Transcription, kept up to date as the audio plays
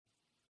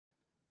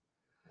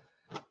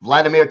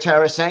Vladimir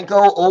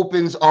Tarasenko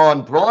opens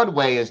on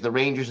Broadway as the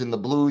Rangers and the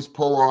Blues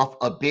pull off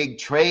a big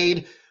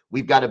trade.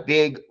 We've got a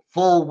big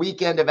full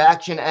weekend of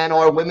action and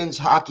our women's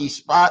hockey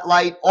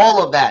spotlight.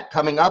 All of that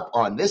coming up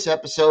on this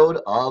episode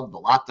of the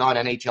Locked On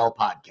NHL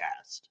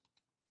podcast.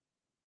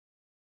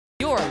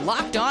 You're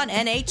Locked On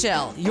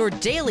NHL, your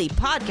daily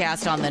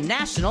podcast on the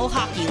National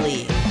Hockey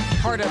League.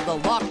 Part of the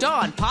Locked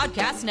On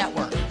Podcast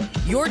Network,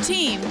 your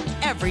team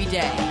every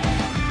day.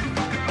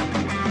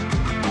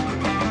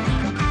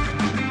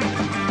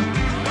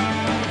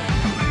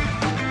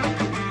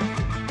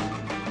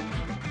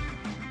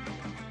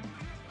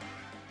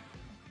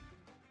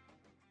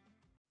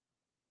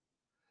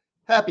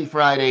 Happy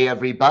Friday,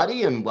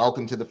 everybody, and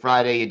welcome to the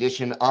Friday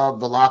edition of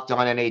the Locked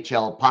On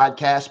NHL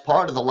podcast,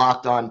 part of the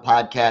Locked On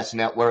Podcast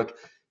Network,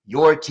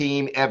 your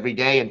team every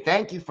day. And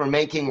thank you for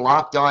making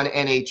Locked On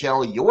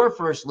NHL your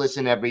first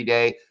listen every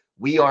day.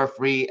 We are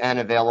free and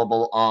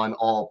available on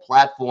all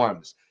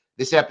platforms.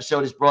 This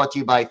episode is brought to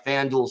you by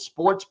FanDuel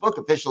Sportsbook,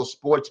 official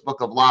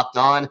sportsbook of Locked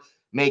On.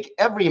 Make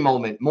every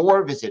moment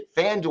more. Visit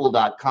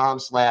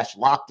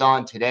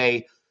FanDuel.com/LockedOn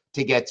today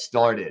to get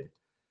started.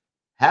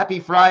 Happy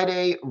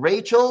Friday,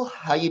 Rachel.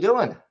 How you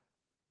doing?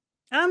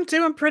 I'm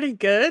doing pretty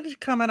good,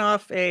 coming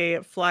off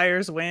a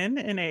Flyers win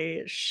in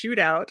a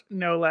shootout,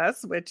 no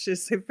less, which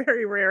is a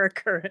very rare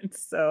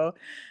occurrence. So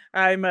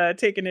I'm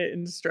taking it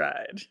in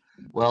stride.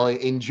 Well,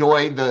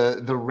 enjoy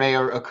the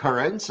rare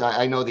occurrence.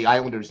 I know the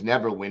Islanders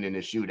never win in a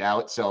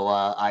shootout, so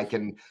I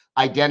can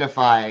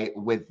identify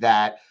with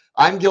that.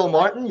 I'm Gil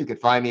Martin. You can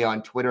find me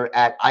on Twitter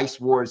at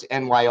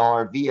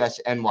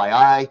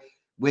IceWarsNYR,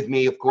 With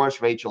me, of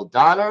course, Rachel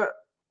Donner,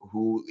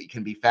 who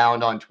can be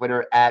found on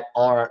Twitter at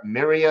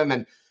rmiriam.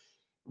 And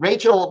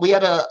Rachel, we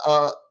had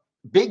a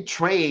big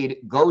trade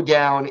go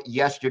down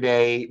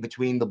yesterday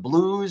between the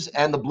Blues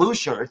and the Blue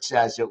Shirts,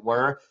 as it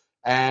were,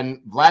 and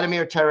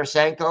Vladimir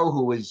Tarasenko,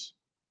 who has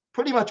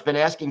pretty much been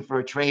asking for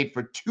a trade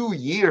for 2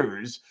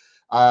 years,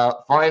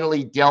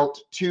 finally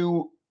dealt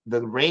to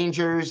the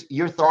Rangers.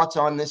 Your thoughts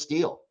on this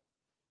deal?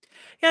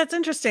 Yeah, it's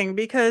interesting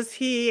because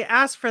he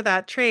asked for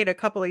that trade a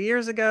couple of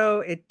years ago.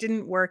 It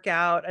didn't work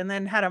out, and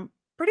then had a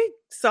pretty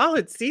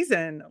solid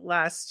season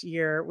last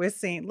year with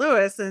St.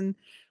 Louis and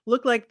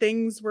looked like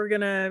things were going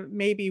to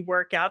maybe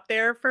work out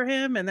there for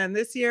him. And then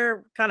this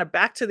year, kind of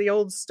back to the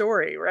old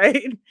story,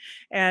 right?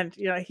 And,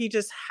 he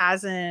just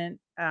hasn't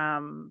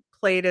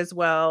played as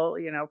well,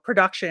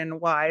 production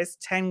wise.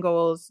 10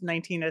 goals,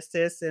 19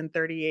 assists in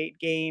 38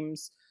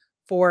 games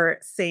for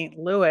St.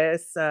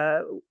 Louis,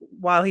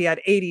 while he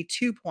had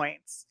 82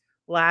 points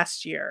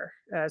last year.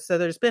 So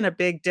there's been a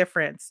big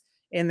difference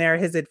in there.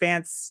 His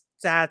advanced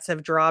stats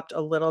have dropped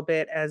a little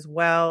bit as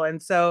well.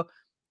 And so,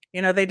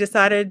 they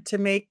decided to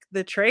make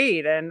the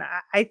trade. And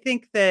I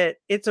think that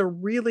it's a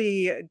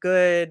really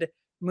good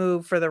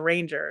move for the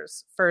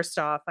Rangers. First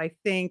off, I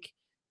think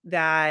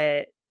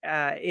that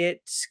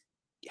it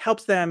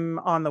helps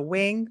them on the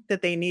wing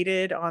that they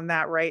needed on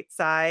that right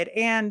side.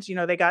 And,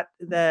 they got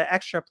the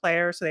extra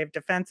player, so they have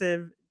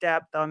defensive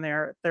depth on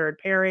their third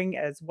pairing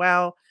as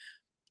well.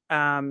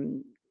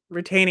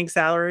 Retaining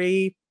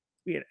salary,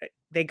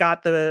 they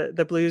got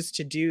the Blues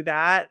to do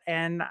that.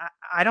 And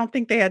I don't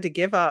think they had to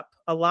give up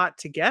a lot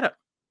to get him.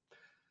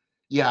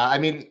 Yeah, I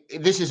mean,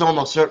 this is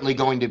almost certainly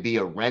going to be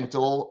a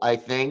rental, I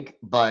think.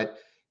 But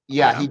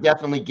yeah, he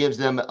definitely gives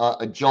them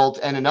a jolt.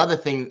 And another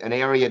thing, an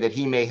area that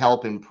he may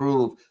help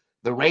improve,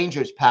 the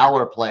Rangers'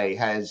 power play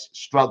has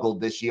struggled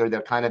this year.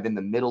 They're kind of in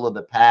the middle of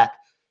the pack.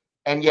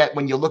 And yet,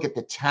 when you look at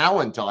the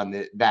talent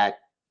on that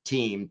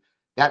team,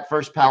 that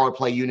first power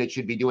play unit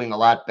should be doing a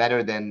lot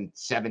better than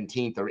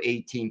 17th or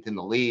 18th in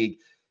the league.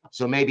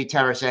 So maybe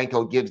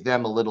Tarasenko gives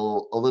them a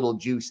little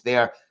juice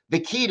there. The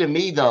key to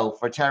me, though,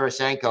 for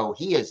Tarasenko,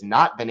 he has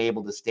not been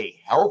able to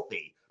stay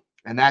healthy.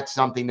 And that's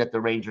something that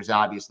the Rangers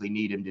obviously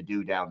need him to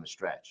do down the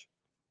stretch.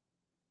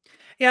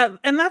 Yeah,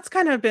 and that's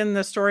kind of been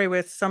the story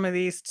with some of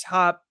these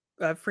top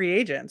free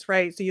agents,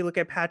 right? So you look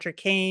at Patrick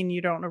Kane,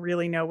 you don't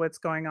really know what's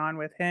going on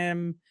with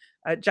him.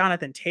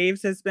 Jonathan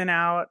Toews has been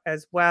out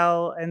as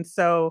well. And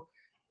so,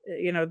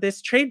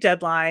 this trade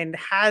deadline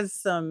has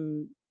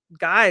some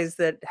guys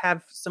that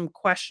have some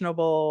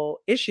questionable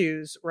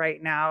issues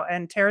right now.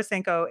 And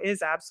Tarasenko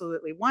is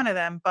absolutely one of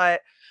them.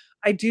 But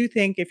I do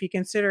think if you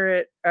consider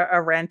it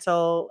a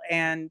rental,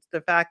 and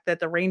the fact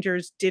that the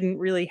Rangers didn't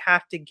really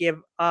have to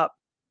give up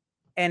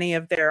any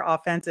of their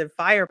offensive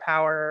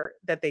firepower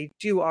that they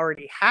do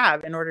already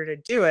have in order to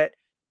do it,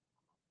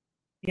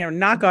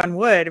 knock on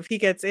wood, if he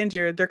gets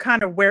injured, they're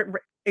kind of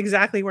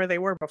exactly where they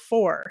were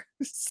before.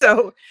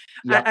 So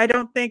yeah. I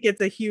don't think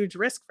it's a huge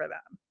risk for them.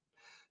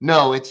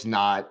 No, it's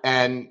not.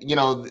 And,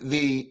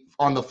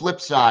 on the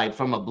flip side,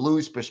 from a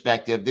Blues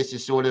perspective, this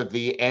is sort of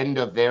the end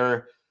of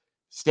their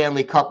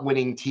Stanley Cup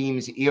winning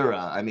team's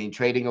era. I mean,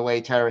 trading away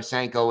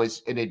Tarasenko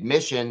is an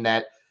admission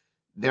that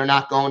they're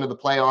not going to the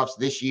playoffs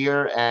this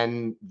year,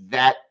 and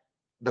that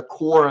the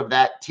core of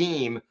that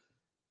team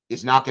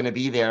is not going to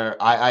be there.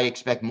 I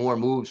expect more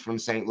moves from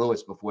St.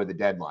 Louis before the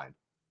deadline.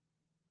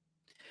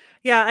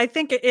 Yeah, I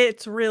think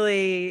it's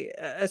really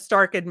a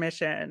stark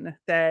admission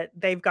that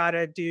they've got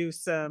to do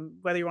some,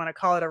 whether you want to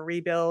call it a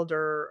rebuild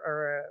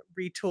or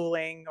a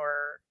retooling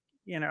or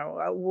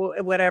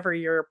whatever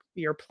your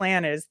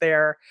plan is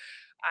there.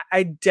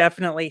 I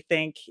definitely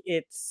think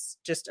it's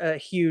just a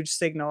huge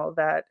signal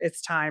that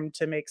it's time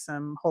to make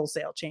some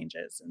wholesale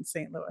changes in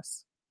St.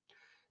 Louis.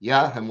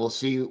 Yeah, and we'll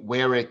see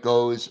where it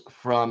goes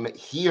from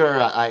here.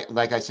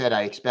 Like I said,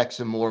 I expect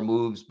some more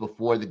moves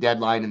before the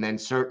deadline and then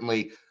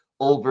certainly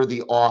over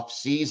the off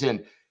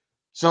season.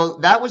 So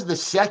that was the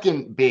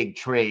second big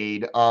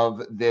trade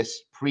of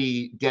this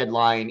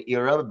pre-deadline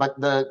era, but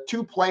the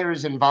two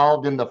players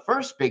involved in the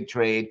first big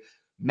trade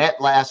met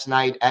last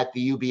night at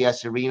the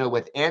UBS Arena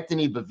with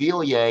Anthony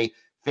Beauvillier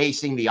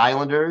facing the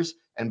Islanders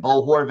and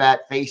Bo Horvat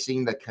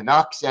facing the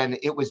Canucks. And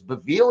it was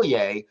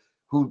Beauvillier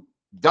who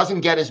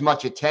doesn't get as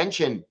much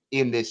attention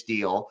in this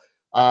deal,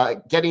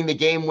 getting the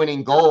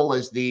game-winning goal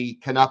as the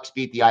Canucks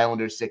beat the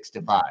Islanders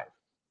 6-5.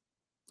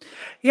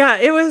 Yeah,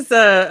 it was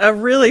a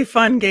really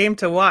fun game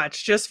to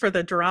watch just for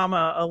the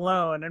drama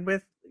alone. And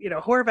with,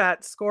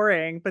 Horvat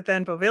scoring, but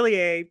then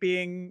Beauvillier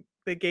being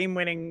the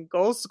game-winning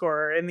goal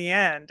scorer in the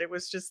end, it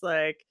was just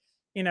like,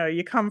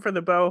 you come for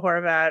the Bo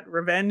Horvat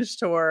revenge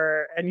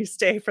tour and you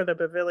stay for the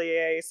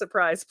Beauvillier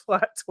surprise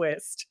plot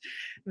twist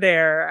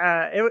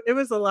there. It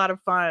was a lot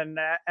of fun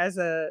as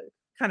a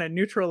kind of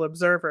neutral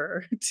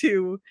observer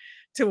to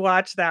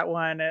watch that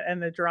one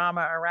and the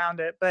drama around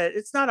it. But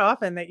it's not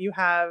often that you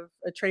have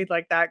a trade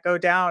like that go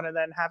down and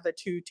then have the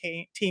two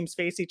teams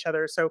face each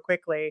other so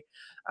quickly.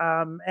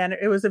 And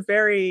it was a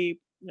very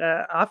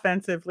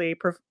offensively,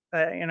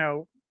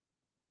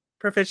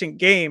 proficient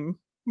game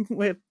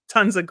with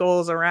tons of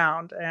goals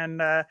around. And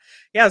yeah,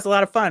 it was a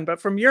lot of fun. But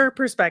from your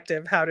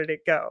perspective, how did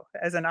it go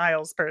as an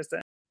Isles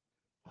person?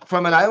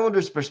 From an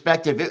Islanders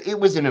perspective, it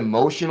was an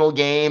emotional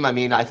game. I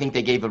mean, I think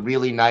they gave a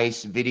really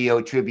nice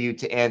video tribute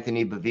to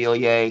Anthony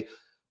Beauvillier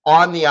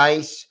on the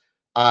ice.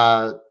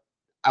 I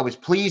was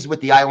pleased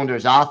with the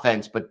Islanders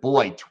offense, but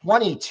boy,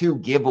 22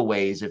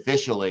 giveaways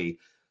officially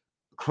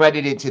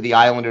credited to the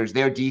Islanders.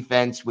 Their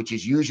defense, which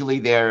is usually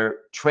their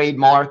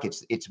trademark,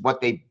 it's what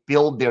they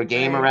build their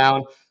game Right.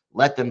 around,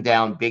 let them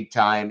down big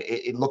time.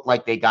 It looked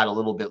like they got a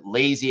little bit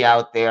lazy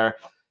out there,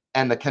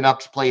 and the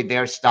Canucks played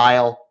their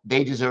style.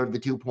 They deserved the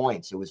 2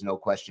 points. There was no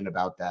question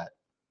about that.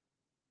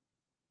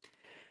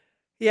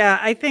 Yeah,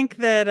 I think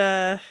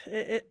that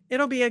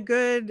it'll be a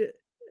good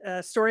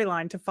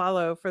storyline to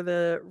follow for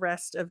the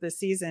rest of the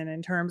season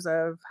in terms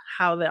of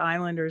how the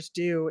Islanders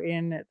do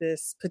in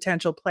this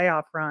potential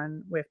playoff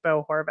run with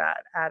Bo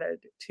Horvat added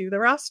to the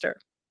roster.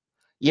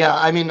 Yeah,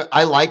 I mean,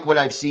 I like what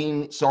I've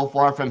seen so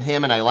far from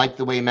him, and I like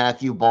the way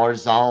Matthew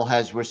Barzal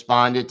has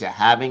responded to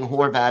having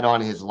Horvat on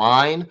his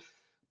line.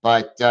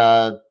 But,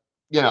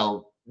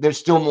 there's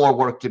still more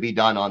work to be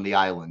done on the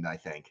island, I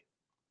think.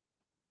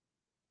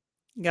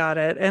 Got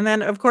it. And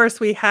then, of course,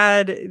 we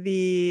had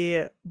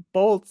the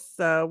Bolts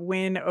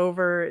win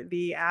over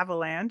the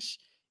Avalanche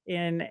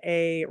in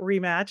a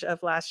rematch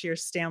of last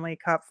year's Stanley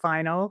Cup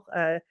final.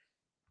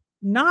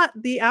 Not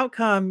the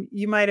outcome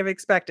you might have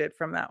expected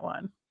from that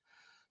one.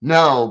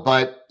 No,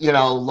 but,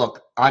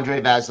 look, Andrei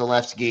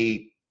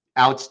Vasilevsky,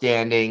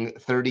 outstanding,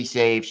 30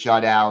 save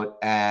shutout,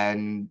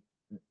 and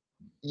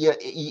yeah,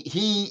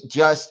 he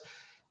just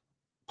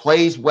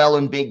plays well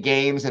in big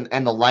games,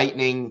 and the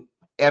Lightning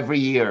every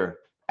year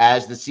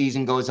as the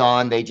season goes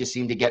on, they just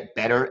seem to get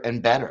better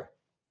and better.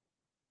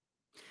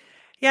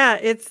 Yeah,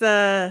 it's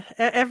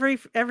every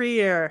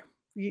year.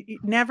 You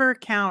never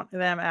count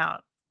them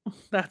out.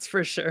 That's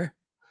for sure.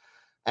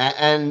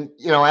 And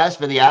as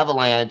for the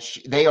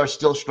Avalanche, they are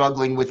still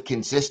struggling with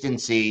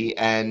consistency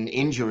and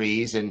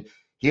injuries. And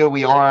here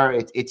we are,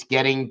 it's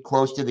getting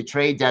close to the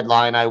trade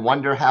deadline. I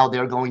wonder how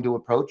they're going to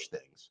approach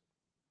things.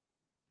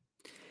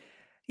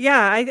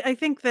 Yeah, I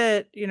think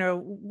that,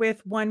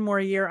 with one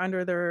more year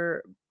under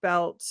their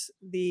belts,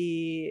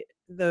 the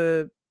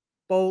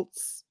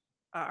Bolts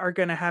are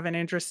going to have an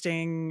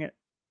interesting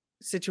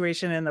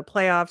situation in the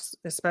playoffs,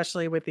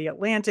 especially with the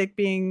Atlantic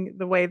being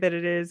the way that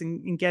it is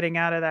and getting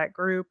out of that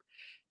group.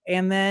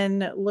 And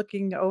then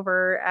looking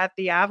over at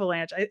the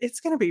Avalanche, it's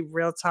going to be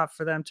real tough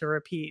for them to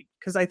repeat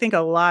because I think a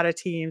lot of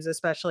teams,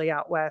 especially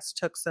out west,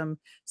 took some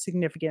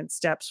significant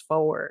steps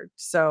forward.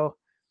 So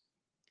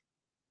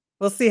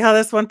we'll see how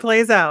this one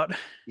plays out.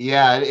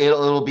 Yeah,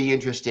 it'll be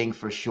interesting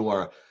for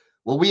sure.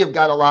 Well, we have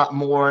got a lot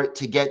more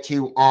to get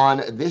to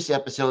on this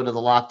episode of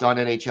the Locked On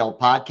NHL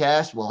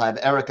podcast. We'll have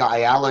Erica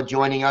Ayala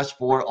joining us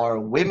for our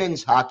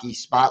women's hockey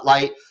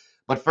spotlight.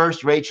 But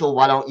first, Rachel,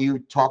 why don't you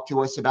talk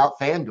to us about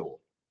FanDuel?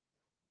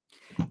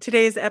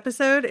 Today's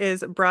episode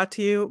is brought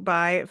to you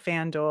by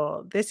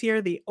FanDuel. This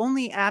year, the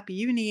only app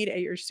you need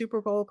at your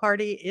Super Bowl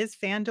party is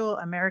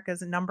FanDuel,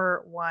 America's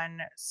 #1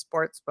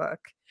 sportsbook.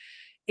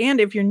 And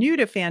if you're new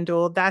to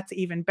FanDuel, that's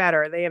even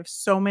better. They have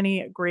so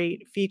many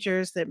great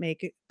features that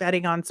make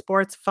betting on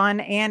sports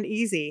fun and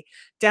easy.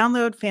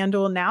 Download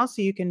FanDuel now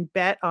so you can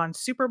bet on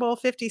Super Bowl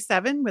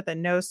 57 with a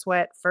no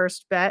sweat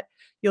first bet.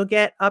 You'll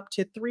get up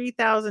to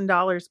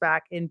 $3,000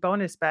 back in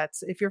bonus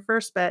bets if your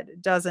first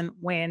bet doesn't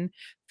win.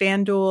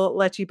 FanDuel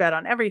lets you bet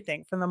on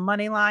everything from the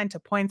money line to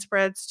point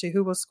spreads to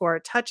who will score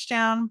a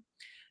touchdown.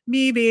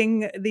 Me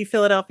being the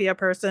Philadelphia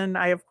person,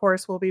 I of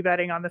course will be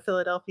betting on the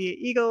Philadelphia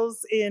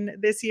Eagles in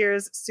this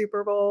year's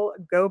Super Bowl.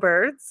 Go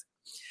Birds.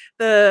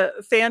 The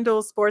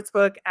FanDuel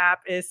Sportsbook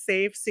app is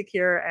safe,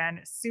 secure, and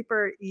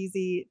super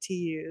easy to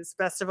use.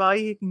 Best of all,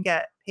 you can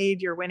get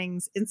paid your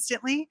winnings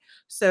instantly.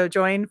 So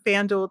join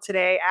FanDuel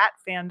today at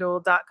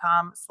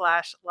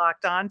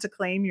fanduel.com/lockedon to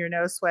claim your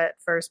no sweat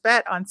first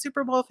bet on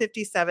Super Bowl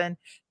 57.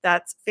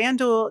 That's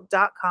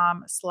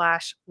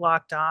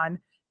fanduel.com/lockedon.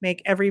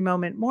 Make every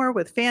moment more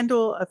with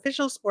FanDuel,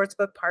 official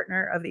sportsbook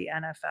partner of the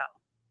NFL.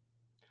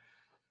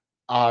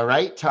 All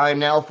right, time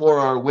now for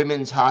our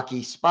women's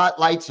hockey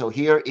spotlight. So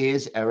here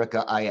is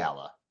Erica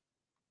Ayala.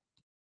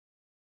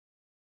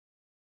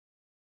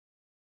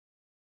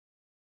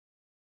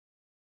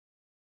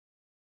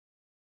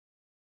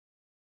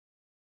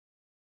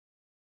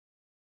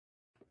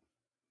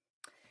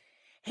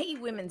 Hey,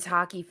 women's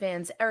hockey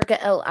fans, Erica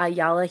L.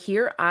 Ayala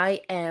here. I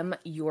am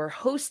your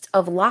host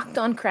of Locked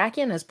On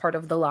Kraken as part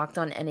of the Locked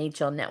On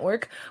NHL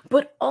Network,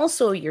 but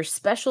also your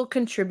special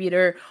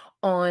contributor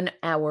on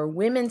our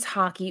women's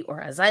hockey,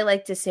 or as I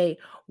like to say,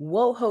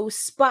 WOHO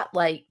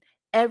Spotlight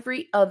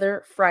every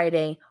other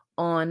Friday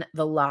on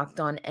the Locked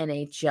On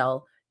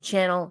NHL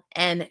channel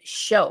and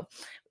show.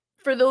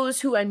 For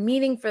those who I'm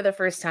meeting for the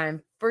first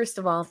time, first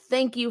of all,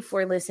 thank you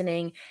for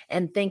listening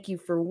and thank you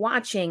for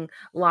watching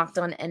Locked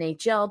On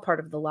NHL,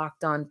 part of the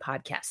Locked On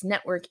Podcast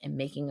Network, and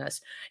making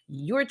us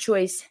your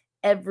choice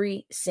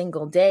every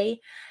single day.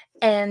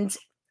 And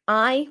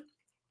I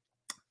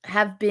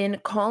have been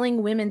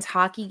calling women's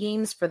hockey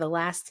games for the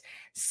last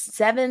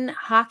 7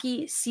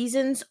 hockey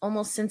seasons,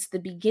 almost since the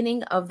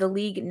beginning of the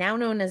league, now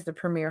known as the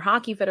Premier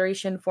Hockey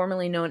Federation,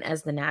 formerly known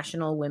as the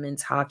National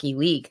Women's Hockey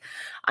League.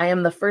 I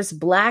am the first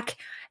Black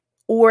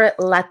or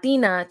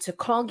Latina to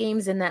call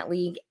games in that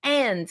league,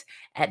 and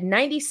at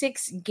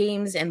 96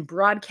 games and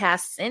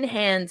broadcasts in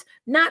hand,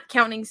 not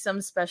counting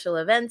some special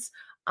events,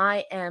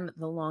 I am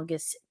the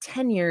longest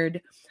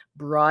tenured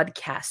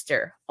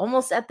broadcaster.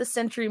 Almost at the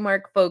century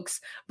mark, folks.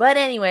 But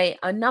anyway,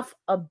 enough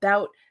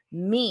about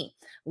me.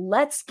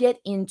 Let's get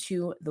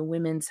into the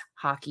women's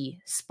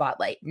hockey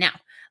spotlight. Now,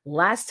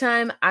 last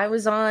time I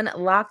was on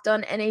Locked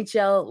On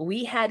NHL,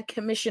 we had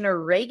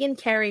Commissioner Reagan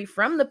Carey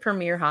from the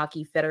Premier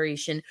Hockey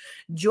Federation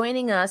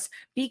joining us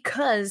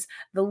because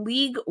the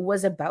league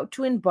was about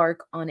to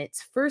embark on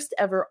its first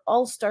ever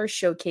All-Star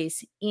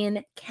Showcase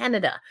in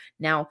Canada.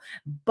 Now,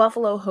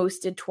 Buffalo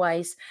hosted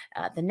twice,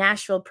 the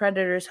Nashville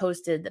Predators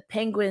hosted, the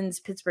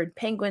Penguins, Pittsburgh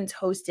Penguins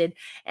hosted,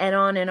 and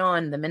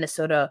on, the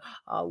Minnesota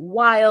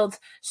Wild.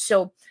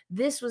 So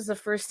this was the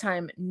first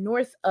time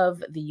north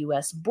of the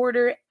U.S.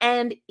 border,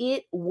 and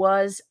it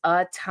was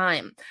a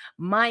time.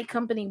 My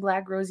company,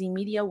 Black Rosie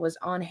Media, was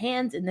on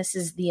hand, and this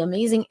is the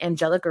amazing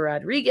Angelica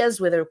Rodriguez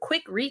with a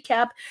quick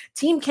recap.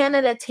 Team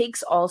Canada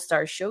takes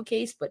All-Star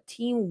Showcase, but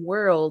Team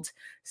World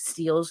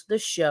steals the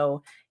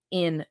show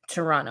in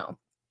Toronto.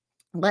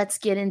 Let's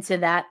get into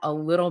that a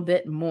little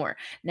bit more.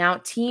 Now,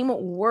 Team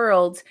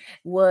World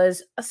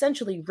was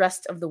essentially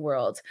rest of the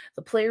world.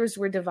 The players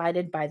were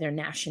divided by their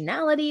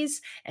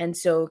nationalities, and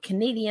so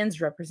Canadians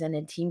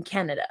represented Team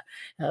Canada.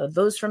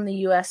 Those from the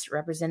U.S.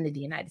 represented the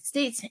United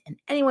States, and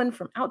anyone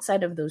from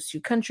outside of those two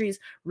countries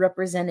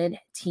represented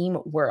Team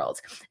World.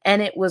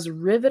 And it was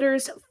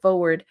Riveters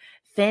forward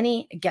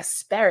Fanny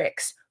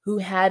Gasparix who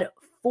had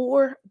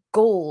 4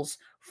 goals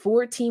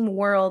for Team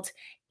World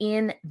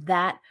in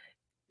that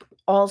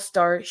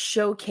All-Star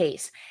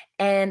Showcase,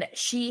 and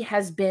she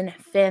has been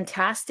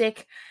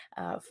fantastic.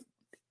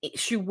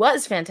 She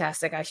was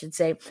fantastic, I should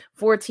say,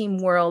 for Team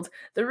World.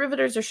 The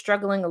Riveters are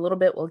struggling a little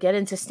bit. We'll get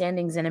into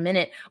standings in a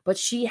minute, but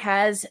she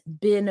has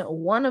been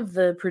one of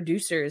the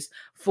producers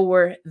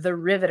for the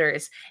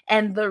Riveters.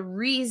 And the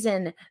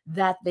reason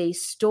that they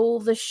stole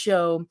the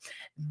show,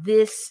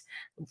 this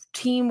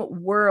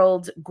Team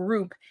World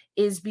group,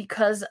 is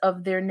because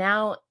of their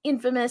now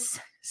infamous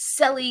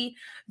Selly,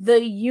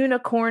 the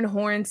unicorn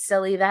horn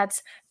Selly.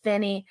 That's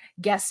Fanny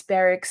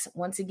Gasparix.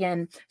 Once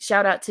again,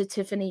 shout out to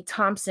Tiffany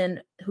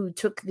Thompson, who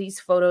took these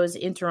photos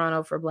in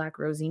Toronto for Black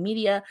Rosie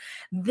Media.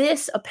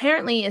 This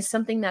apparently is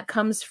something that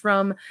comes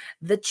from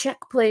the Czech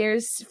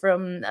players,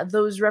 from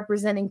those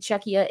representing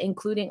Czechia,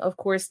 including, of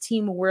course,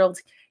 Team World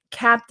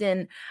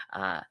captain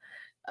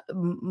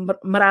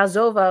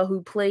Mrazova,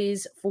 who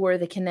plays for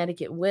the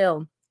Connecticut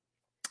Whale.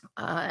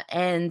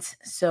 And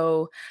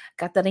so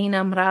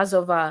Katarina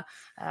Mrazova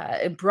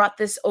brought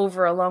this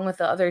over along with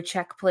the other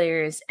Czech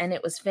players, and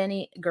it was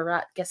Fanny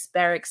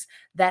Gasparix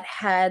that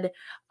had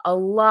a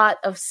lot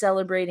of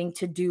celebrating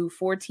to do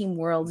for Team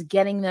World,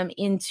 getting them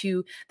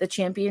into the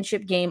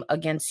championship game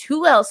against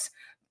who else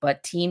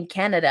but Team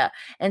Canada.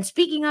 And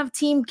speaking of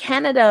Team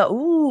Canada,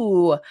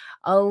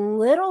 a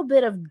little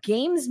bit of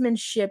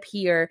gamesmanship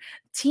here.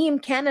 Team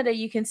Canada,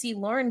 you can see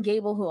Lauren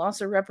Gable, who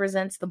also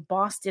represents the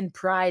Boston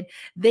Pride.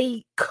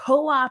 They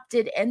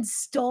co-opted and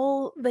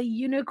stole the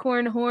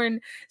unicorn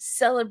horn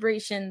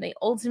celebration. They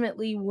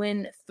ultimately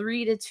win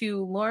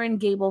 3-2. Lauren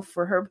Gable,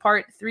 for her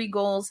part, 3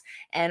 goals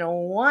and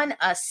 1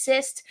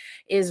 assist,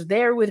 is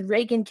there with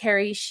Reagan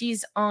Carey.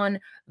 She's on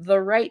the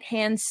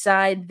right-hand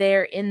side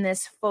there in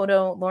this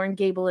photo. Lauren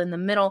Gable in the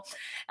middle.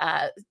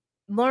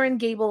 Lauren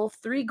Gable,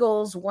 3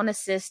 goals, 1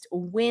 assist,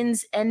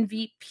 wins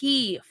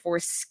MVP for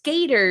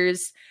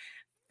skaters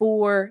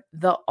for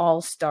the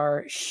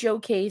All-Star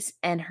Showcase.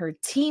 And her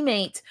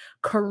teammate,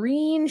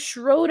 Corrine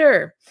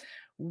Schroeder,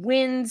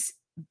 wins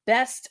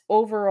best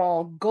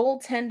overall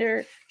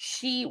goaltender.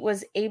 She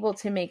was able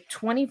to make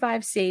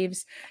 25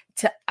 saves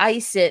to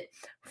ice it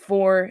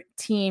for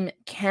Team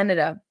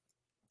Canada.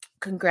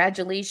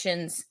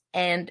 Congratulations.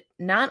 And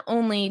not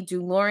only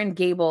do Lauren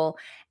Gable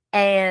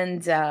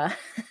and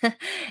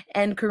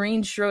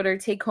Corrine Schroeder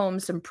take home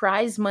some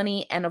prize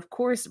money and, of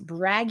course,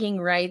 bragging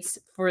rights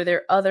for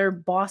their other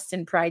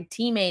Boston Pride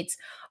teammates,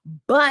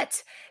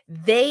 but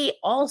they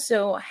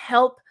also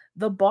help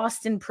the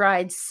Boston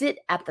Pride sit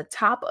at the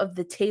top of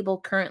the table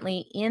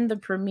currently in the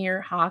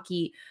Premier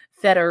Hockey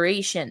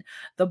Federation.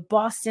 The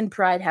Boston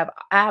Pride have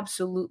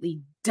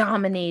absolutely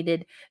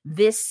dominated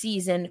this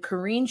season.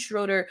 Corrine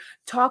Schroeder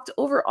talked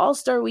over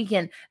All-Star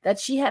Weekend that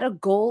she had a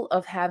goal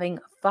of having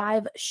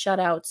 5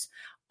 shutouts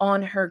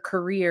on her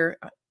career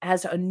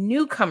as a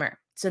newcomer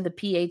to the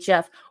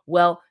PHF.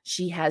 Well,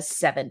 she has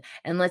 7.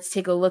 And let's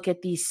take a look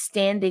at these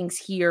standings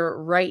here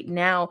right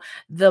now.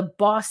 The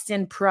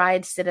Boston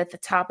Pride sit at the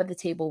top of the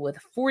table with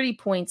 40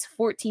 points,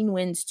 14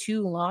 wins,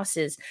 2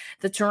 losses.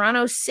 The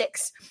Toronto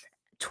 6,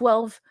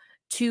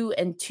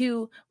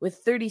 12-2 with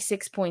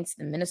 36 points.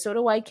 The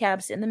Minnesota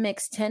Whitecaps in the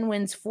mix, 10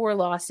 wins, 4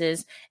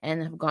 losses,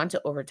 and have gone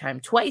to overtime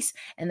twice.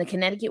 And the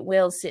Connecticut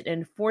Whales sit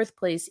in 4th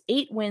place,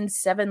 8 wins,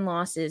 7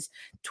 losses,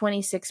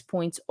 26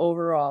 points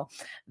overall.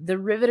 The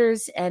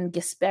Riveters and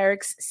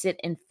Gasparix sit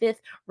in 5th.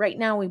 Right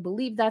now, we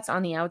believe that's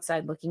on the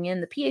outside looking in.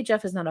 The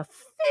PHF has not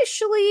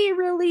officially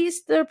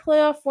released their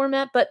playoff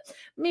format, but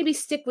maybe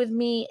stick with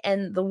me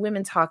and the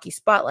Women's Hockey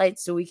Spotlight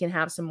so we can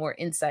have some more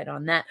insight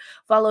on that.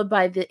 Followed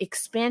by the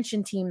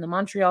expansion team, the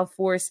Montreal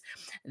Force.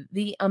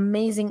 The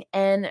amazing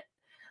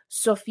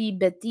Sophie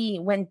Betty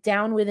went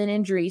down with an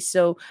injury,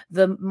 so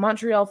the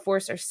Montreal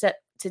Force are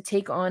set to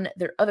take on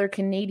their other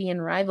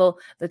Canadian rival,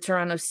 the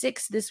Toronto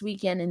 6, this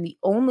weekend in the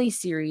only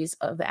series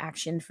of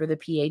action for the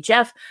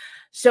PHF.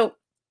 So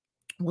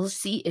we'll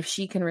see if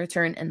she can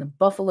return. And the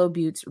Buffalo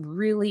Beauts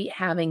really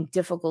having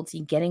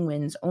difficulty getting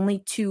wins, only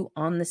 2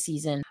 on the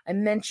season. I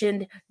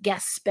mentioned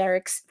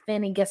Gasparix,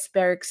 Fanny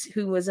Gasparix,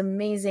 who was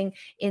amazing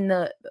in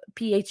the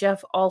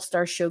PHF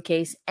All-Star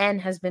Showcase and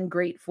has been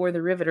great for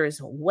the Riveters.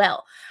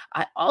 Well,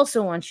 I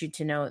also want you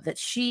to know that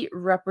she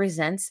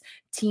represents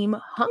Team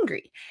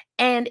Hungary.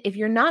 And if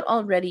you're not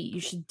already,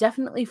 you should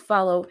definitely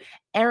follow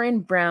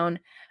Erin Brown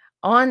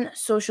on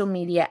social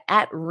media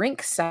at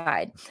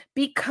Rinkside,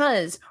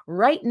 because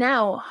right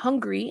now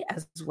Hungary,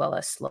 as well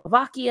as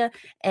Slovakia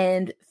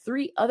and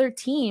 3 other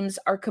teams,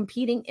 are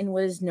competing in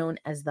what is known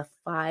as the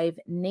 5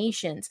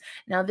 Nations.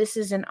 Now, this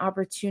is an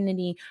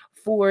opportunity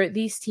for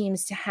these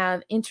teams to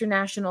have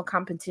international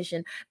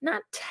competition,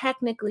 not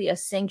technically a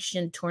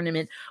sanctioned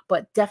tournament,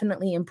 but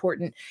definitely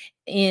important.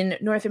 In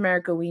North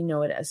America, we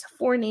know it as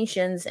 4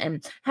 Nations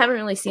and haven't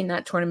really seen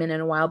that tournament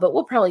in a while, but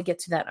we'll probably get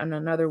to that on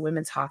another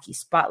Women's Hockey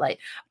Spotlight.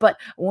 But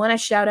want to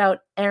shout out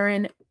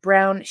Erin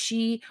Brown.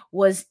 She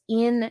was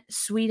in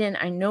Sweden.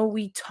 I know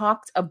we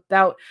talked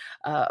about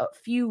a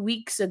few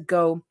weeks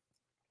ago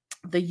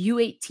the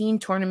U18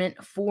 tournament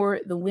for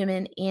the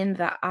women in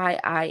the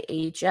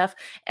IIHF.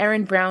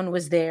 Erin Brown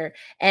was there.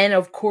 And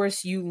of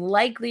course, you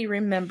likely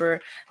remember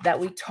that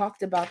we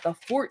talked about the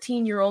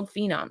 14-year-old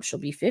phenom. She'll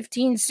be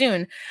 15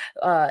 soon.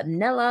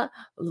 Nela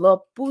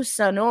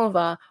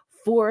Lopusanova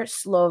for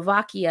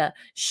Slovakia.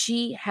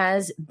 She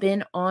has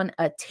been on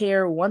a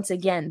tear once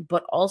again,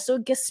 but also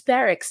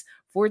Gasparix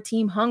for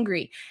Team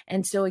Hungary.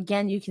 And so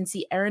again, you can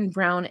see Erin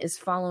Brown is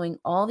following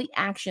all the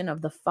action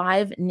of the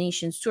 5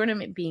 Nations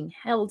tournament being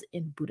held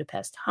in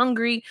Budapest,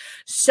 Hungary.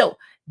 So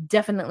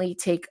definitely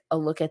take a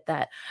look at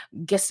that.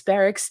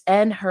 Gasparix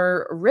and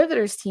her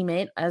Riveters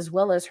teammate, as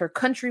well as her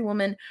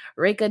countrywoman,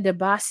 Reka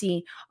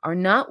Debasi, are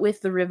not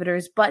with the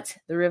Riveters, but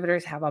the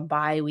Riveters have a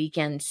bye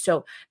weekend.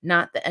 So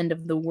not the end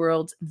of the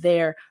world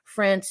there.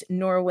 France,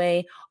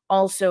 Norway,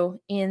 also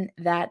in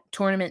that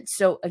tournament.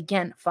 So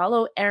again,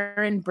 follow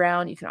Erin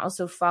Brown. You can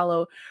also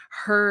follow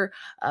her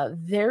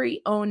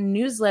very own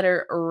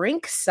newsletter,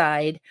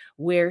 Rinkside,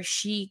 where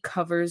she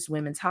covers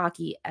women's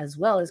hockey as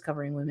well as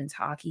covering women's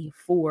hockey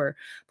for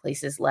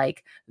places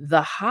like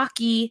The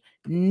Hockey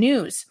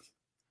News.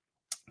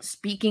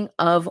 Speaking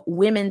of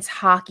women's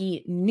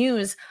hockey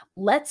news,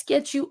 let's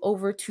get you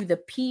over to the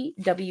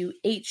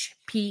PWHPA.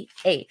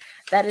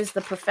 That is the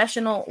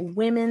Professional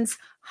Women's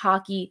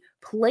Hockey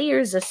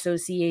Players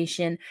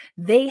Association.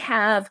 They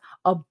have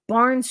a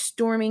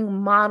barnstorming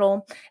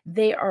model.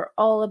 They are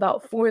all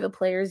about for the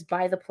players,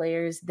 by the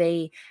players.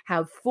 They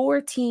have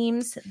 4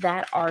 teams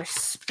that are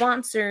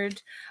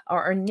sponsored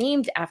or are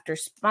named after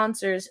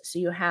sponsors. So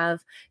you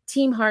have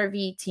Team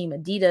Harvey, Team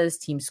Adidas,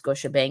 Team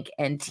Scotiabank,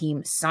 and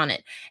Team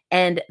Sonnet.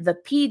 And the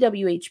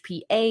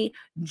PWHPA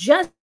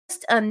just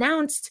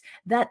announced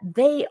that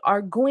they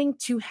are going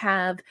to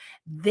have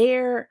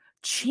their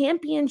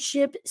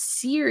championship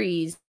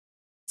series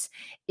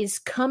is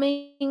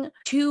coming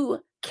to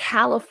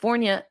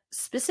California,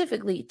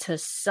 specifically to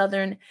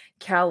Southern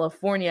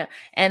California.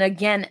 And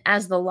again,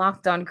 as the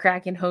Locked On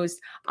Kraken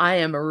host, I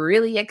am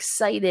really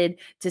excited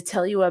to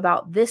tell you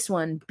about this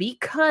one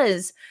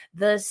because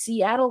the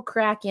Seattle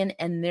Kraken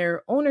and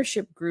their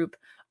ownership group,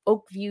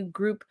 Oakview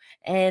Group,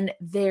 and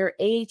their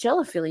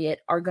AHL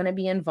affiliate are going to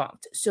be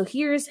involved. So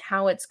here's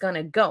how it's going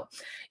to go.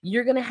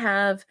 You're going to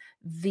have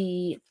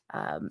the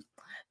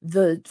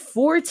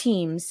 4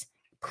 teams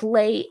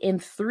play in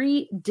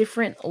 3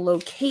 different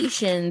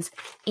locations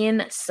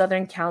in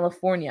Southern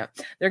California.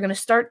 They're going to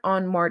start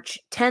on March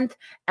 10th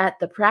at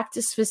the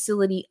practice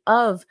facility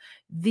of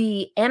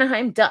the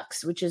Anaheim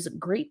Ducks, which is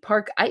Great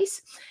Park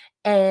Ice.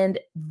 And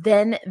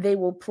then they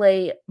will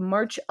play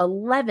March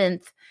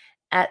 11th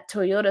at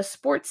Toyota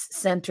Sports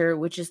Center,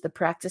 which is the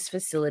practice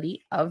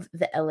facility of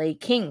the LA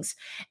Kings.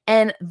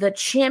 And the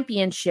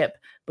championship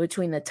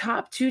between the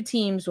top 2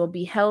 teams will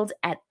be held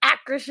at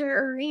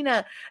Acrisure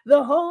Arena,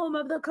 the home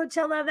of the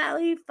Coachella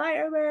Valley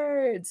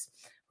Firebirds,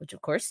 which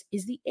of course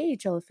is the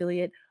AHL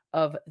affiliate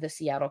of the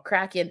Seattle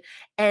Kraken.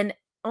 And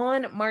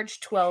on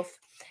March 12th,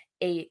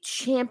 a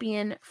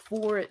champion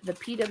for the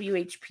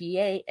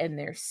PWHPA and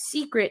their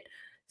secret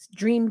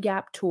Dream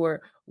Gap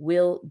Tour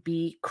will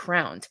be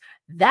crowned.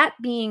 That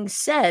being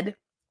said,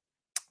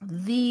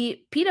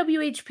 the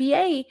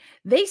PWHPA,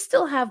 they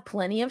still have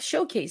plenty of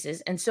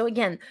showcases. And so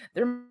again,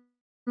 their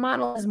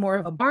model is more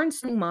of a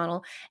barnstorming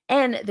model,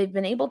 and they've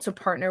been able to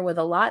partner with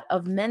a lot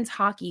of men's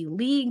hockey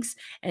leagues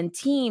and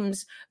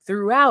teams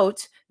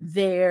throughout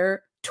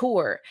their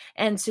tour.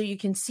 And so you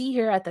can see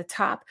here at the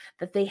top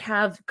that they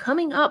have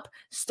coming up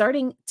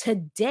starting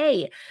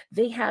today,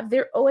 they have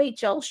their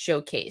OHL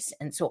showcase.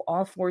 And so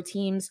all 4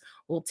 teams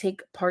will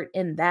take part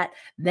in that.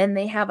 Then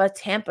they have a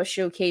Tampa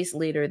showcase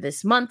later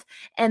this month.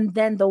 And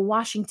then the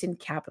Washington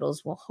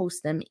Capitals will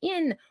host them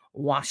in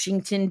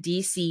Washington,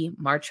 D.C.,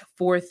 March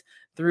 4th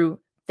through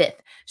 5th.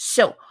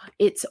 So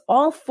it's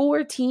all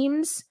 4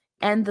 teams,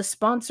 and the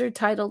sponsored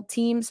titled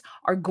teams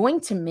are going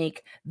to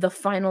make the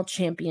final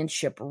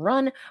championship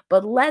run.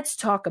 But let's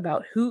talk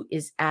about who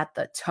is at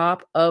the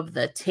top of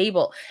the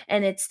table.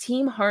 And it's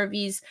Team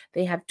Harvey's.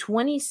 They have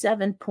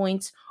 27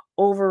 points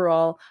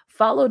overall,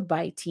 followed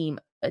by Team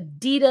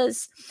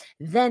Adidas.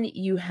 Then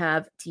you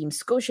have Team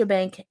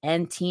Scotiabank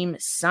and Team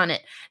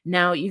Sonnet.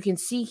 Now you can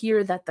see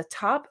here that the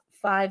top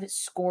 5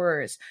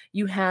 scorers,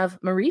 you have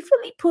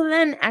Marie-Philippe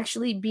Poulin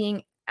actually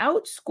being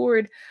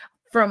outscored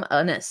from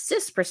an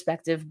assist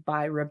perspective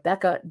by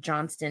Rebecca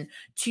Johnston,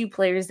 2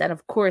 players that,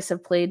 of course,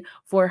 have played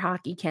for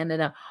Hockey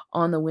Canada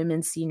on the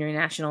women's senior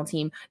national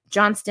team.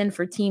 Johnston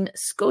for Team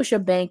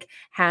Scotiabank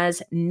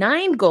has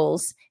 9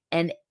 goals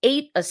and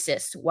 8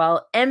 assists,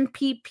 while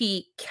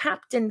MPP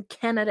Captain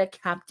Canada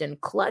Captain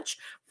Clutch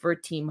for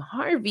Team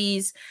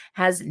Harvey's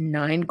has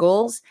 9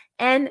 goals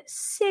and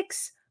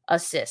 6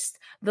 assist.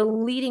 The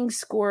leading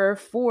scorer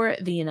for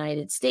the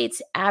United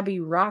States, Abby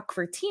Rock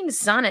for Team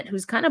Sonnet,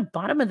 who's kind of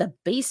bottom of the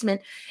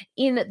basement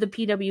in the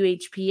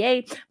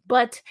PWHPA,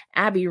 but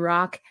Abby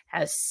Rock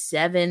has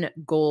 7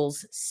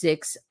 goals,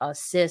 6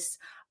 assists.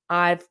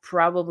 I've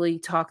probably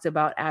talked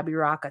about Abby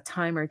Rock a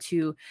time or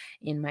 2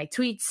 in my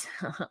tweets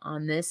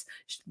on this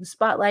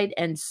spotlight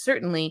and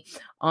certainly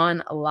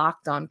on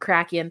Locked On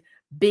Kraken.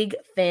 Big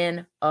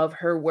fan of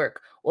her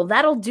work. Well,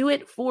 that'll do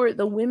it for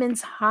the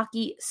Women's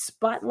Hockey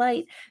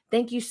Spotlight.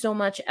 Thank you so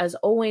much, as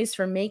always,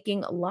 for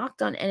making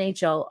Locked On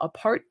NHL a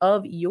part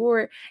of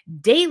your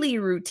daily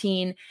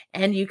routine.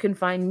 And you can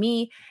find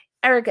me,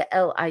 Erica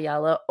L.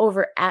 Ayala,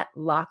 over at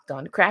Locked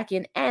On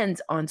Kraken and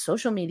on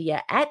social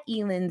media at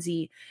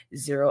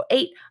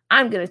elindsay08.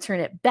 I'm going to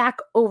turn it back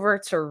over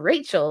to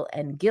Rachel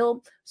and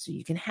Gil so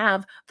you can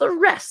have the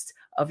rest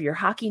of your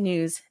hockey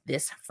news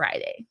this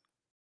Friday.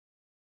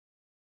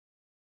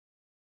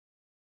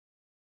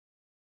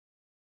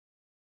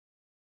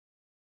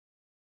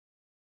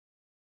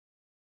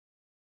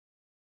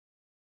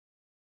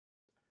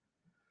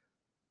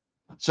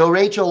 So,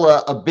 Rachel,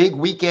 a big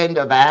weekend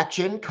of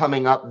action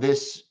coming up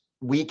this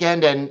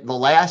weekend, and the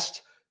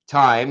last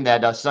time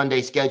that a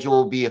Sunday schedule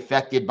will be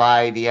affected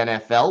by the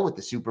NFL, with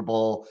the Super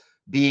Bowl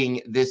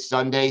being this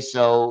Sunday.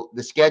 So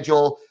the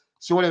schedule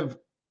sort of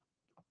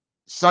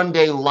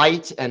Sunday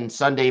light and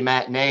Sunday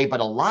matinee, but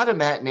a lot of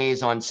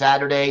matinees on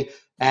Saturday.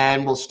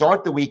 And we'll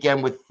start the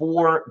weekend with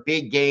 4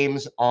 big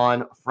games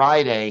on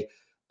Friday.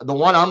 The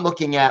one I'm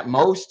looking at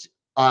most,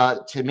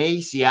 to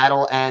me,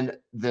 Seattle and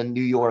the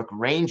New York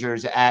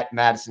Rangers at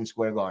Madison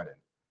Square Garden.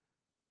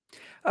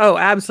 Oh,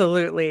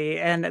 absolutely.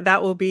 And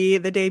that will be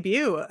the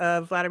debut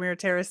of Vladimir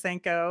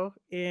Tarasenko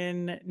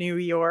in New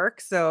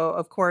York. So,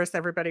 of course,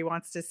 everybody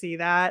wants to see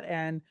that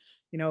and,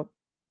 you know,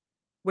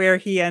 where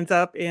he ends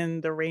up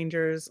in the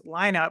Rangers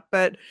lineup.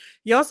 But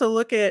you also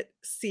look at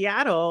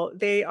Seattle,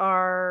 they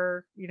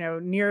are,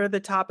 near the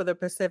top of the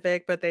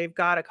Pacific, but they've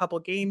got a couple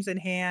games in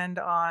hand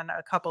on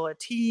a couple of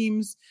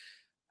teams.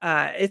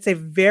 It's a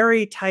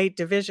very tight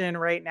division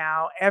right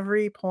now.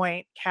 Every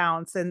point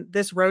counts. And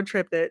this road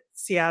trip that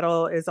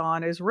Seattle is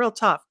on is real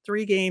tough.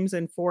 3 games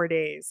in 4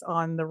 days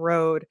on the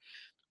road.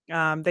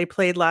 They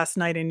played last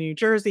night in New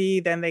Jersey.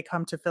 Then they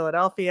come to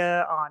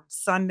Philadelphia on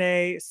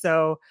Sunday.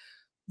 So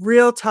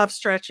real tough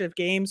stretch of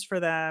games for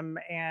them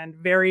and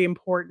very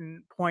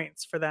important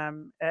points for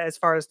them as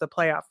far as the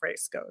playoff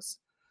race goes.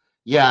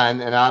 Yeah,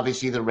 and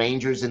obviously the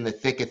Rangers in the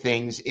thick of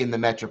things in the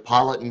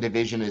Metropolitan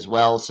Division as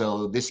well.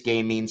 So this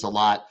game means a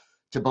lot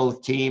to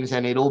both teams,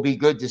 and it'll be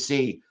good to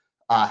see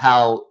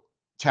how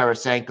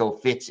Tarasenko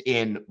fits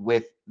in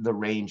with the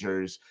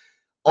Rangers.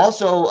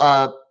 Also,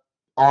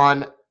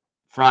 on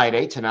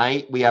Friday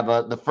tonight, we have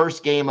the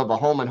first game of a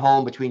home and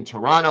home between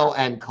Toronto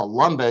and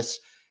Columbus.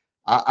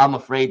 I'm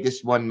afraid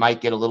this one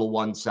might get a little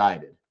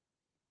one-sided.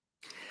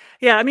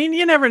 Yeah, I mean,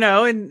 you never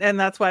know, and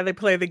that's why they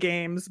play the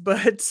games.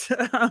 But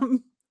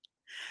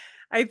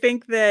I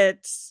think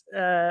that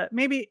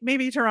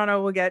maybe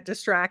Toronto will get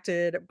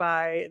distracted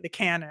by the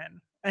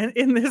cannon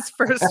in this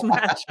first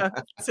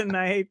matchup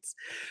tonight.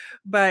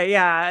 But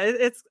yeah,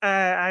 it's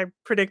I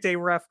predict a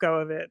rough go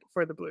of it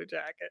for the Blue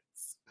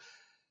Jackets.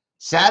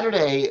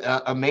 Saturday,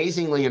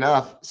 amazingly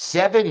enough,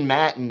 7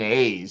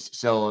 matinees,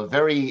 so a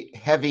very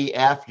heavy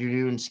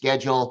afternoon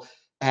schedule,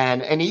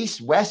 and an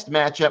East-West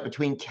matchup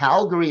between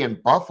Calgary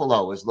and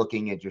Buffalo is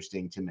looking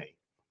interesting to me.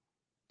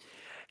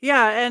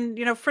 Yeah,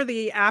 and for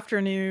the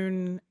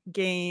afternoon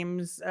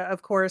games,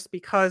 of course,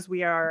 because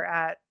we are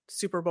at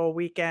Super Bowl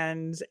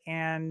weekend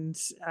and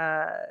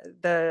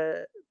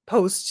the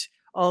post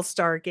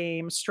All-Star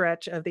game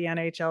stretch of the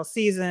NHL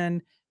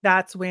season,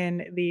 that's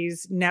when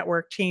these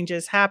network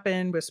changes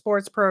happen with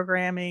sports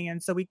programming,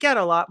 and so we get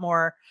a lot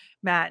more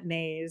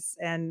matinees.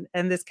 And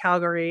this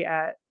Calgary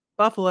at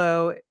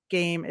Buffalo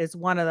game is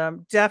one of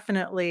them.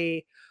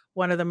 Definitely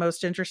one of the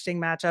most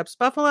interesting matchups.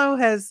 Buffalo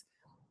has,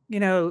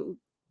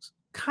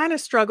 kind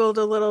of struggled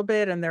a little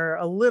bit, and they're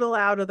a little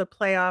out of the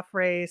playoff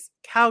race.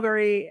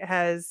 Calgary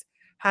has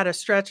had a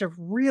stretch of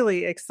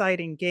really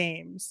exciting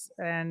games,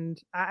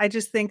 and I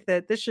just think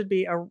that this should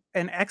be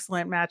an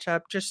excellent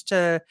matchup just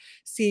to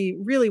see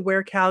really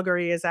where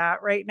Calgary is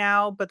at right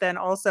now, but then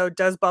also,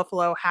 does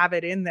Buffalo have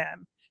it in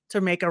them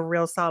to make a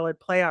real solid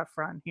playoff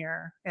run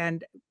here?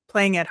 And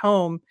playing at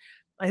home,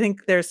 I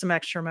think there's some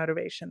extra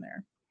motivation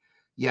there.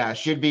 Yeah,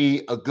 should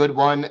be a good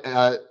one.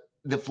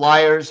 The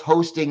Flyers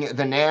hosting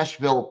the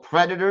Nashville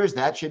Predators.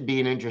 That should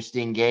be an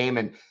interesting game.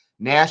 And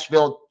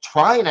Nashville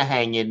trying to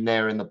hang in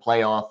there in the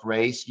playoff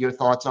race. Your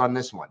thoughts on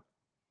this one?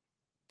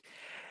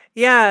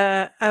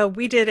 Yeah,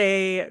 we did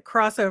a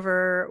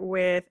crossover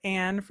with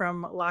Anne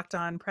from Locked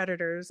On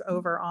Predators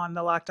over on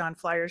the Locked On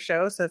Flyers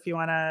show. So if you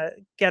want to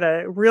get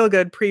a real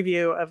good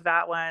preview of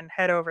that one,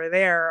 head over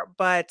there.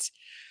 But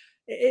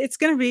it's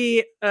going to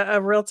be a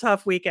real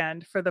tough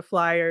weekend for the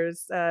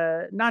Flyers,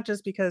 not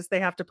just because they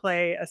have to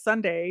play a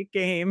Sunday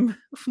game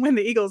when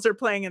the Eagles are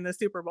playing in the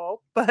Super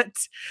Bowl, but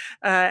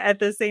at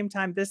the same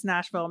time, this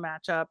Nashville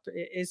matchup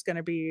is going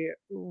to be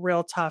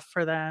real tough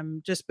for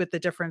them just with the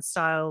different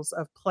styles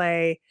of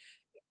play.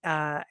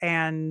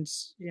 And,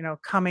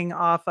 coming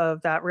off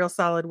of that real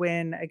solid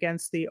win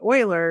against the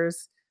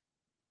Oilers,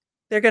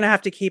 they're going to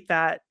have to keep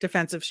that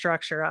defensive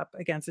structure up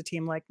against a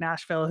team like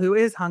Nashville, who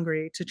is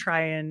hungry to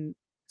try and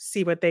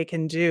see what they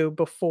can do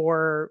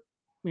before,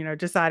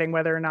 deciding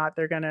whether or not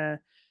they're going to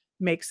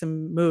make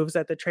some moves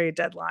at the trade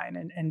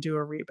deadline and do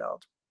a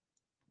rebuild.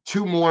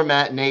 2 more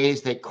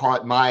matinees that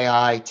caught my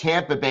eye,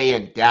 Tampa Bay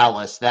and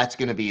Dallas. That's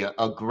going to be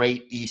a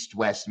great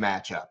East-West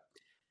matchup.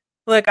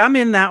 Look, I'm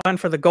in that one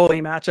for the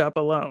goalie matchup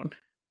alone.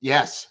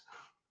 Yes.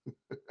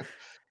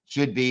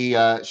 should be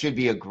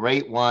a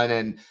great one.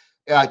 And,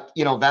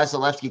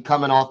 Vasilevsky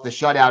coming off the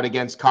shutout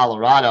against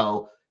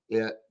Colorado,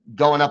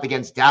 going up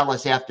against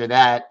Dallas after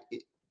that,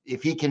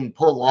 if he can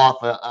pull off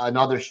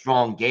another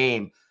strong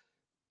game,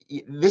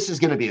 this is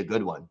going to be a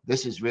good one.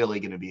 This is really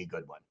going to be a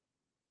good one.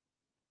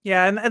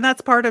 Yeah, and that's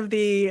part of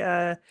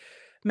the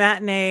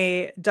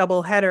matinee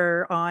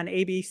doubleheader on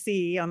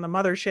ABC on the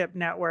Mothership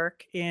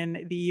Network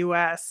in the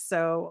U.S.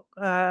 So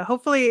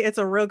hopefully it's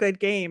a real good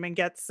game and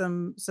get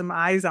some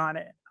eyes on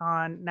it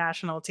on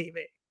national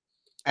TV.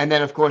 And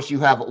then, of course, you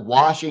have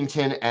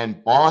Washington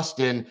and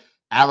Boston.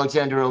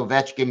 Alexander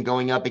Ovechkin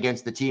going up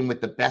against the team with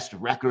the best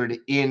record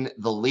in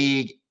the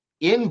league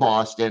in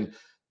Boston.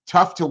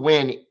 Tough to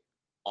win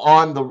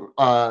on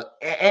the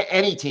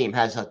any team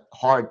has a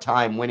hard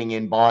time winning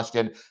in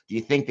Boston. Do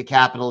you think the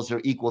Capitals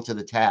are equal to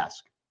the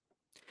task?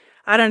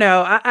 I don't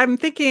know. I'm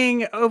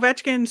thinking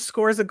Ovechkin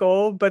scores a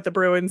goal, but the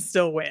Bruins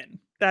still win.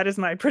 That is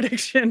my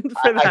prediction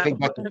for that. I think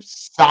that's a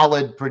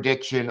solid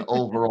prediction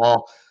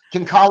overall.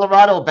 Can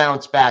Colorado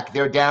bounce back?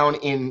 They're down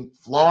in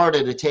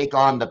Florida to take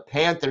on the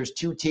Panthers,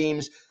 two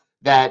teams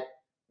that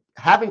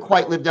haven't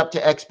quite lived up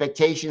to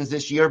expectations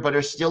this year, but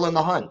are still in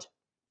the hunt.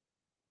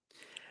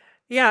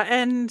 Yeah,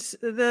 and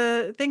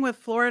the thing with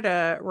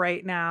Florida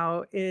right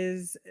now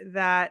is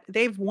that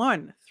they've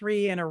won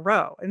 3 in a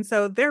row. And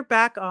so they're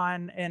back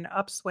on an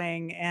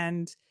upswing.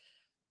 And,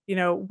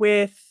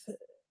 with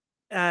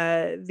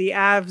the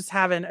Avs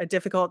having a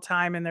difficult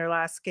time in their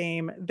last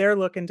game, they're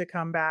looking to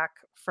come back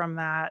from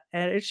that.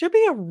 And it should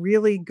be a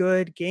really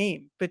good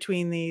game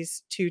between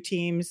these two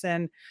teams.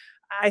 And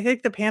I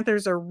think the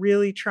Panthers are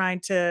really trying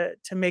to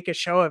make a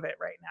show of it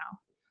right now.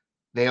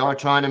 They are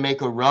trying to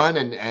make a run,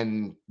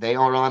 and they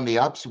are on the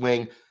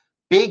upswing.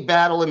 Big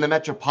battle in the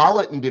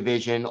Metropolitan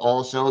Division.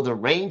 Also, the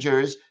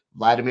Rangers,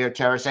 Vladimir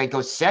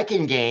Tarasenko's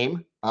second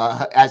game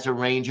as a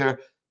Ranger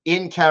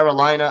in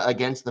Carolina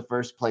against the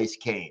first place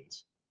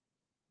Canes.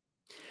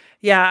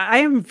 Yeah, I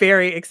am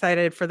very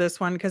excited for this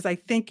one because I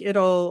think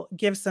it'll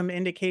give some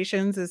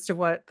indications as to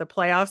what the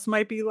playoffs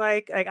might be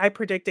like. I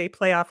predict a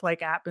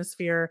playoff-like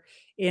atmosphere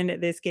in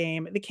this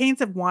game. The Canes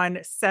have won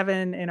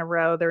 7 in a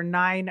row. They're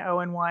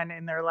 9-0-1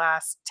 in their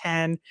last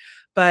 10.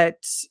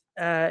 But,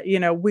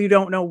 we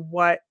don't know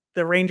what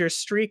the Rangers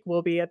streak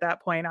will be at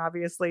that point,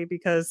 obviously,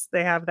 because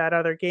they have that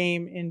other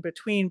game in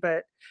between.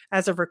 But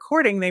as of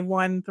recording, they've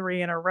won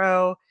 3 in a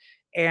row.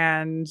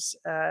 And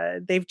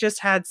they've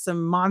just had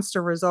some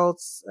monster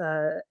results.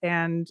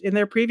 And in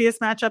their previous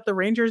matchup, the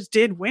Rangers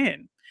did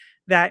win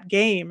that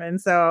game.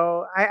 And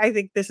so I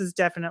think this is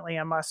definitely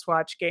a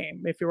must-watch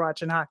game if you're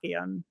watching hockey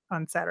on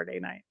Saturday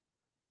night.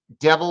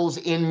 Devils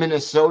in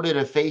Minnesota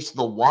to face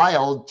the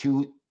Wild,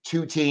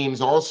 two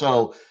teams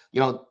also.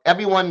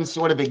 Everyone's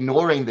sort of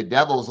ignoring the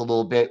Devils a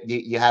little bit.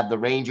 You have the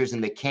Rangers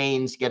and the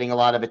Canes getting a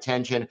lot of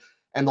attention.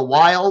 And the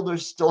Wild are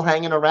still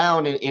hanging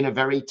around in a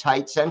very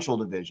tight Central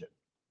Division.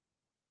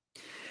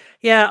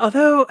 Yeah,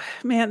 although,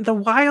 man, the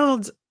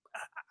Wild,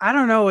 I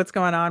don't know what's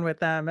going on with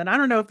them. And I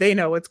don't know if they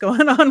know what's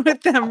going on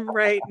with them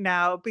right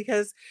now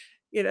because,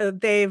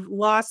 they've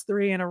lost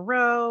 3 in a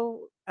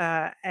row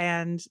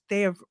and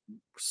they have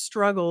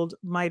struggled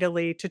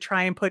mightily to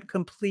try and put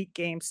complete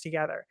games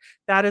together.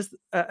 That is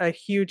a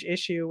huge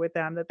issue with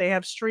them, that they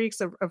have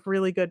streaks of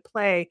really good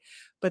play,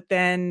 but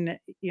then,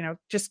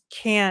 just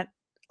can't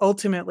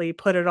ultimately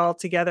put it all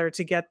together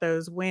to get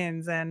those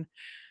wins. And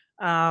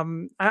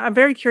I'm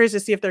very curious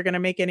to see if they're going to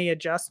make any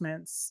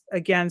adjustments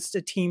against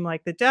a team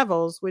like the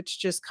Devils, which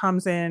just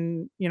comes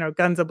in,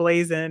 guns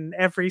a-blazing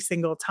every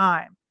single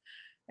time.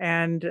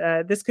 And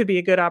this could be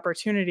a good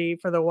opportunity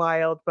for the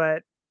Wild,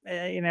 but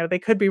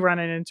they could be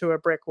running into a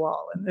brick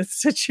wall in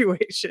this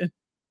situation.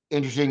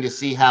 Interesting to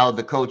see how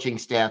the coaching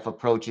staff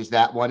approaches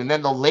that one. And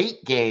then the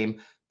late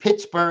game,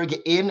 Pittsburgh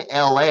in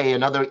LA,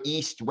 another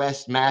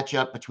East-West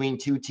matchup between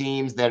two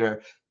teams that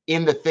are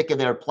in the thick of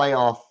their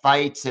playoff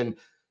fights. And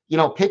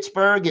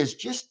Pittsburgh is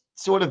just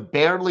sort of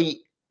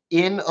barely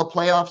in a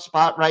playoff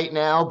spot right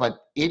now, but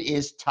it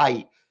is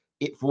tight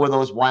for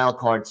those wild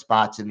card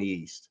spots in the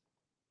East.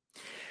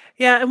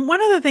 Yeah, and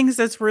one of the things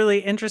that's really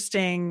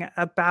interesting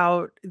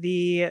about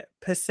the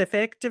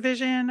Pacific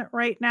Division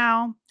right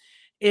now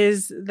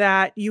is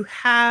that you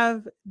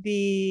have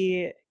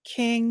the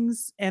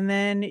Kings and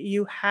then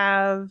you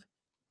have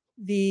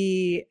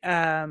the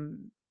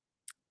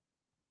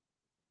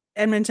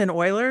Edmonton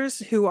Oilers,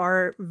 who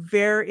are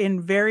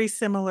in very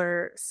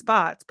similar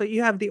spots, but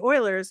you have the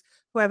Oilers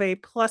who have a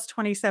plus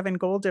 27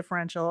 goal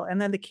differential,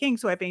 and then the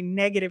Kings who have a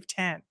negative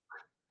 10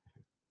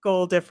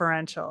 goal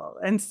differential.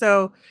 And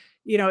so,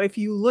 if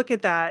you look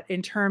at that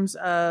in terms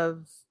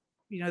of,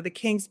 the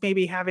Kings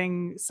maybe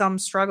having some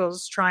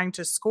struggles trying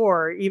to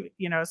score,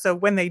 so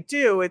when they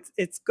do,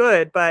 it's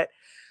good. But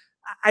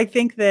I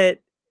think that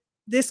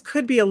this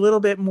could be a little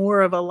bit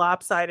more of a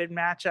lopsided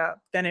matchup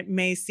than it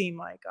may seem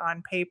like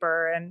on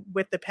paper. And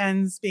with the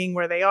Pens being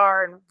where they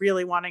are and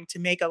really wanting to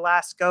make a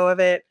last go of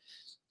it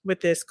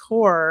with this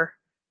core,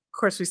 of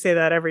course we say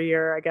that every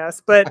year, I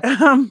guess, but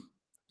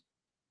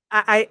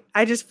I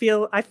just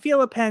feel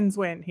a Pens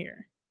win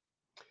here.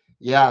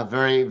 Yeah,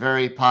 very,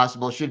 very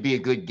possible. Should be a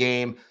good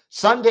game.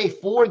 Sunday,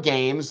 4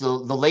 games. The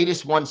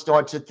latest one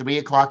starts at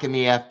 3:00 in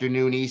the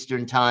afternoon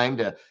Eastern time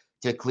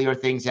to clear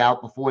things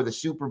out before the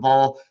Super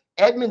Bowl.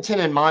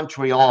 Edmonton and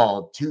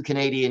Montreal, 2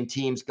 Canadian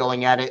teams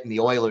going at it, and the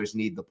Oilers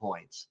need the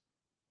points.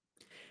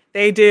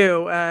 They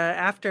do.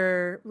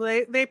 After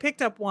they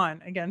picked up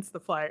 1 against the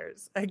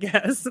Flyers, I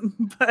guess.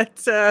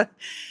 But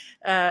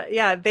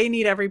they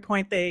need every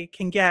point they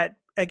can get.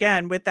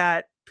 Again, with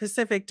that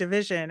Pacific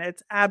Division,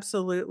 it's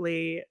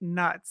absolutely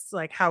nuts,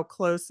 like how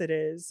close it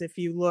is. If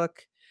you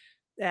look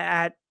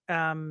at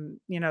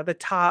the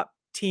top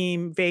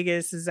team,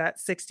 Vegas is at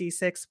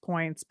 66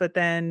 points, but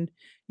then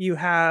you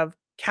have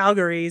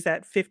Calgary's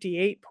at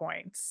 58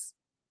 points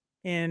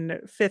in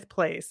 5th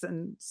place.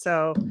 And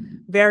so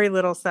very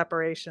little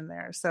separation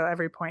there. So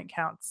every point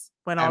counts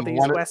when all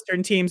these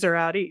Western teams are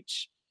out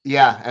each.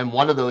 Yeah, and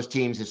one of those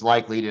teams is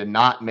likely to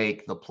not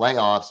make the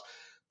playoffs.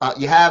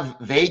 You have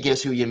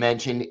Vegas, who you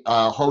mentioned,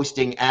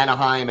 hosting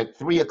Anaheim at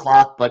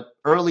 3:00, but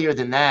earlier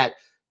than that,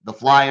 the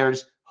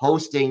Flyers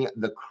hosting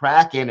the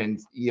Kraken. And,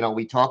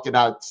 we talked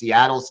about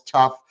Seattle's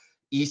tough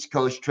East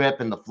Coast trip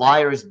and the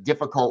Flyers'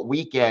 difficult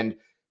weekend.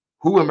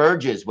 Who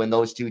emerges when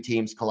those two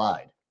teams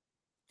collide?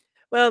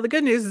 Well, the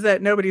good news is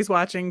that nobody's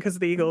watching because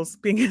of the Eagles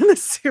being in the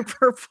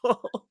Super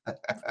Bowl.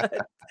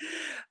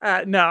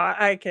 But, no,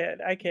 I kid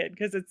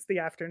because it's the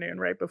afternoon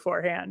right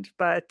beforehand.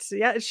 But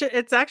yeah,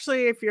 it's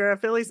actually, if you're a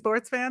Philly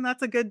sports fan,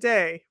 that's a good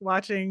day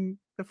watching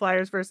the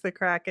Flyers versus the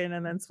Kraken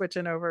and then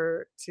switching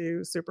over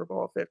to Super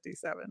Bowl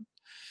 57.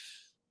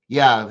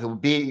 Yeah, it will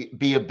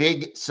be a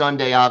big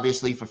Sunday,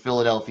 obviously, for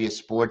Philadelphia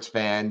sports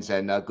fans,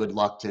 and good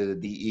luck to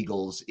the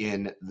Eagles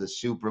in the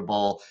Super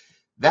Bowl.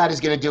 That is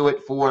going to do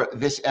it for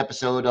this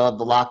episode of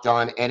the Locked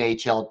On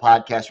NHL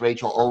podcast.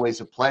 Rachel,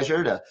 always a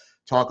pleasure to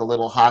talk a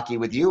little hockey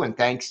with you, and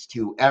thanks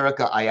to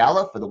Erica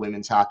Ayala for the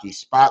Women's Hockey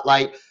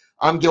Spotlight.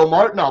 I'm Gil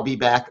Martin. I'll be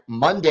back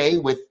Monday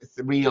with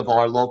 3 of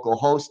our local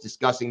hosts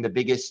discussing the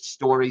biggest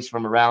stories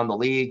from around the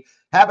league.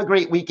 Have a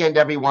great weekend,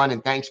 everyone,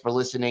 and thanks for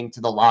listening to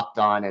the Locked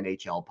On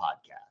NHL podcast.